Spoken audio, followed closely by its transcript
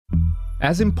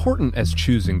As important as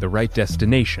choosing the right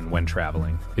destination when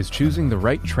traveling is choosing the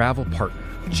right travel partner.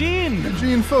 Gene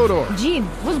Fodor! Gene,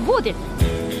 was будет?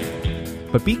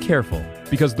 But be careful,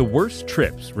 because the worst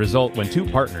trips result when two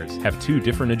partners have two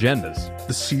different agendas.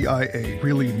 The CIA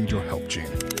really need your help, Gene.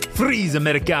 Freeze,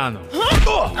 Americano!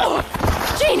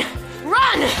 Gene,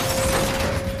 run!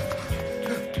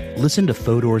 Listen to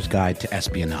Fodor's Guide to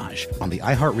Espionage on the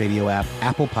iHeartRadio app,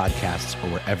 Apple Podcasts,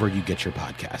 or wherever you get your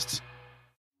podcasts.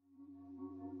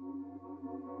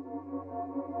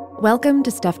 Welcome to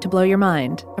Stuff to Blow Your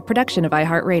Mind, a production of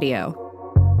iHeartRadio.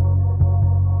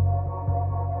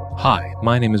 Hi,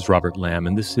 my name is Robert Lamb,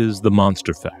 and this is The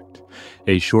Monstrefact,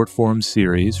 a short-form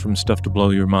series from Stuff to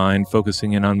Blow Your Mind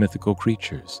focusing in on mythical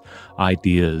creatures,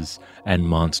 ideas, and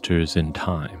monsters in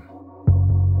time.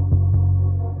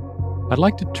 I'd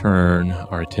like to turn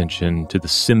our attention to the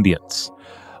symbiotes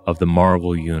of the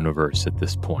Marvel Universe at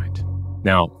this point.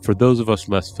 Now, for those of us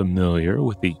less familiar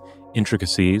with the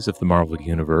intricacies of the Marvel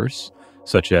Universe,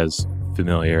 such as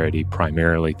familiarity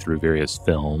primarily through various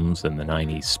films and the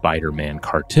 90s Spider-Man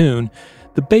cartoon,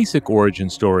 the basic origin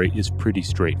story is pretty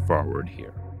straightforward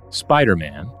here.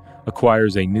 Spider-Man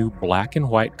acquires a new black and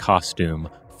white costume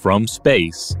from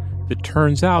space that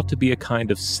turns out to be a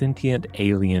kind of sentient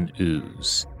alien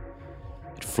ooze.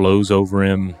 It flows over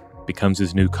him, becomes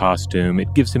his new costume.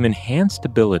 It gives him enhanced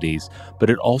abilities, but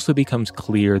it also becomes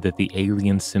clear that the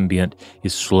alien symbiont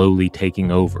is slowly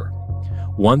taking over.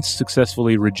 Once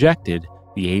successfully rejected,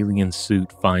 the alien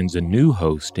suit finds a new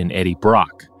host in Eddie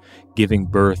Brock, giving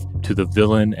birth to the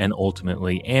villain and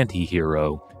ultimately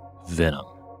anti-hero, Venom.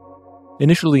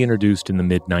 Initially introduced in the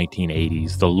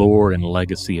mid-1980s, the lore and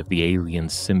legacy of the alien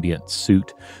symbiont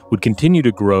suit would continue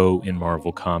to grow in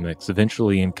Marvel Comics,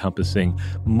 eventually encompassing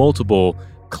multiple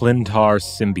Clintar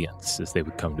symbionts, as they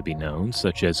would come to be known,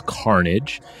 such as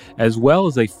Carnage, as well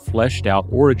as a fleshed-out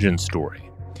origin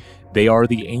story. They are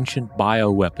the ancient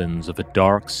bioweapons of a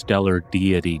dark stellar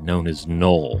deity known as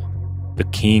Null, the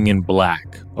King in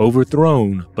Black,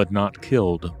 overthrown but not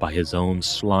killed by his own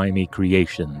slimy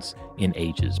creations in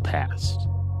ages past.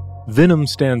 Venom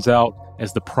stands out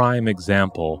as the prime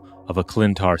example of a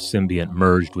Clintar symbiont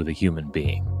merged with a human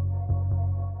being.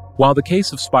 While the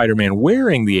case of Spider-Man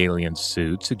wearing the alien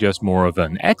suit suggests more of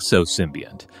an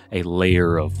exosymbiont, a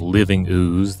layer of living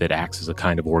ooze that acts as a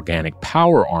kind of organic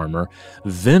power armor,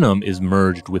 Venom is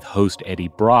merged with host Eddie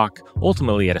Brock,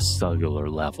 ultimately at a cellular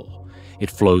level. It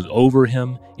flows over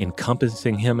him,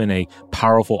 encompassing him in a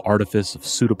powerful artifice of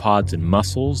pseudopods and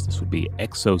muscles. This would be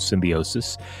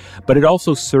exosymbiosis, but it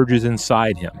also surges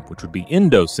inside him, which would be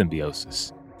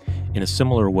endosymbiosis. In a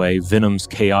similar way, Venom's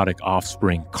chaotic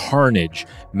offspring, Carnage,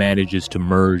 manages to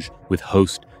merge with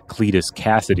host Cletus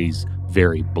Cassidy's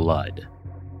very blood.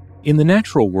 In the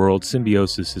natural world,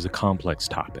 symbiosis is a complex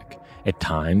topic. At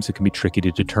times, it can be tricky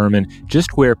to determine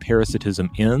just where parasitism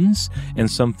ends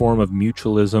and some form of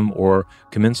mutualism or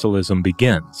commensalism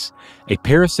begins. A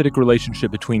parasitic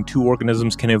relationship between two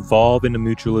organisms can evolve into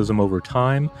mutualism over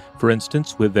time, for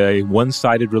instance, with a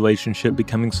one-sided relationship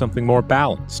becoming something more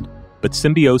balanced. But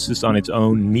symbiosis on its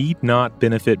own need not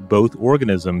benefit both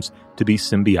organisms to be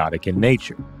symbiotic in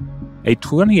nature. A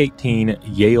 2018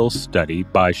 Yale study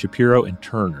by Shapiro and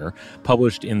Turner,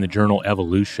 published in the journal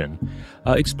Evolution,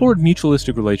 explored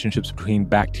mutualistic relationships between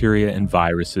bacteria and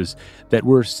viruses that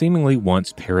were seemingly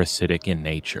once parasitic in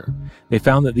nature. They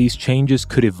found that these changes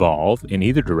could evolve in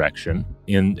either direction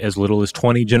in as little as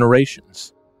 20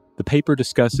 generations. The paper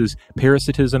discusses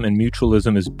parasitism and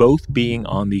mutualism as both being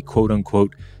on the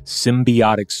quote-unquote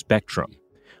symbiotic spectrum,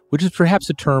 which is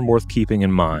perhaps a term worth keeping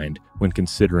in mind when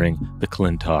considering the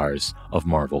Clintars of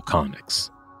Marvel Comics.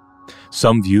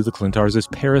 Some view the Clintars as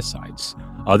parasites,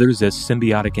 others as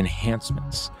symbiotic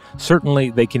enhancements.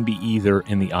 Certainly, they can be either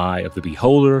in the eye of the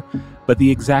beholder, but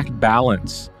the exact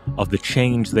balance of the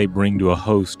change they bring to a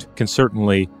host can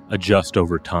certainly adjust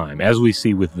over time, as we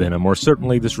see with Venom, or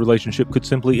certainly this relationship could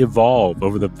simply evolve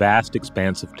over the vast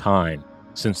expanse of time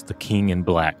since the King in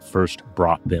Black first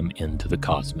brought them into the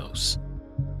cosmos.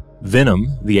 Venom,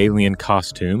 the alien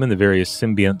costume, and the various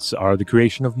symbionts are the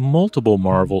creation of multiple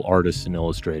Marvel artists and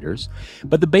illustrators,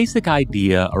 but the basic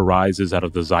idea arises out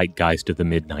of the zeitgeist of the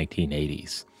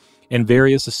mid-1980s, and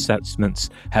various assessments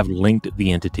have linked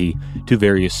the entity to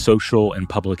various social and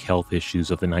public health issues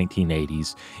of the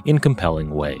 1980s in compelling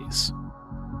ways.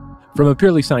 From a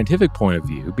purely scientific point of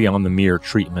view, beyond the mere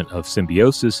treatment of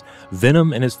symbiosis,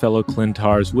 Venom and his fellow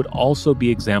Clintars would also be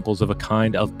examples of a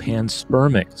kind of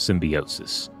panspermic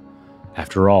symbiosis.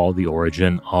 After all, the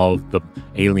origin of the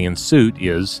alien suit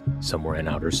is somewhere in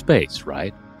outer space,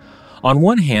 right? On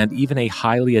one hand, even a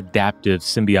highly adaptive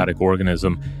symbiotic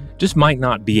organism just might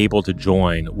not be able to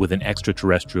join with an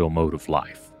extraterrestrial mode of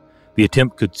life. The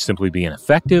attempt could simply be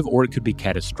ineffective, or it could be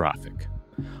catastrophic.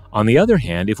 On the other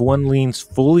hand, if one leans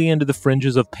fully into the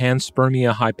fringes of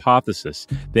panspermia hypothesis,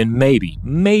 then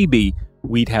maybe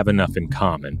we'd have enough in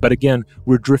common. But again,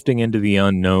 we're drifting into the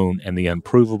unknown and the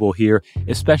unprovable here,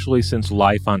 especially since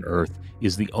life on Earth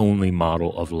is the only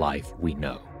model of life we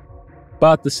know.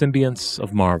 But the symbionts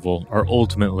of Marvel are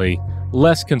ultimately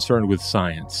less concerned with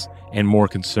science and more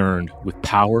concerned with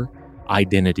power,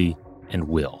 identity, and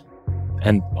will.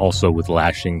 And also with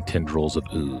lashing tendrils of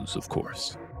ooze, of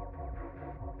course.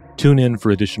 Tune in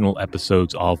for additional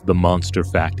episodes of The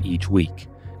Monstrefact each week.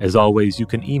 As always, you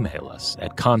can email us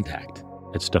at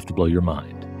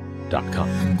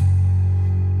contact@stufftoblowyourmind.com.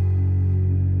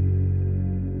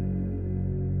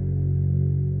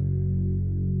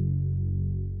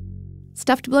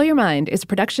 Stuff to Blow Your Mind is a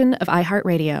production of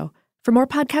iHeartRadio. For more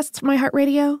podcasts from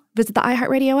iHeartRadio, visit the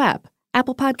iHeartRadio app,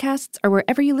 Apple Podcasts, or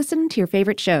wherever you listen to your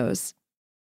favorite shows.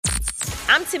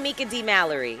 I'm Tamika D.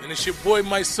 Mallory. And it's your boy,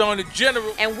 my son, the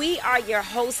General. And we are your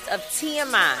hosts of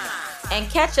TMI. And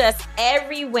catch us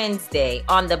every Wednesday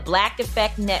on the Black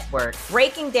Effect Network,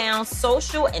 breaking down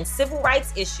social and civil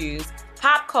rights issues,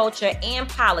 pop culture, and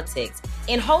politics,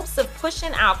 in hopes of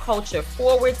pushing our culture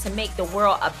forward to make the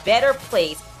world a better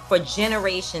place for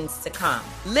generations to come.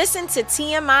 Listen to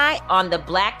TMI on the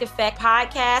Black Effect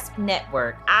Podcast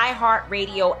Network,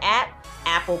 iHeartRadio app,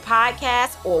 Apple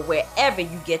Podcasts, or wherever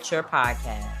you get your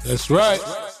podcasts. That's right.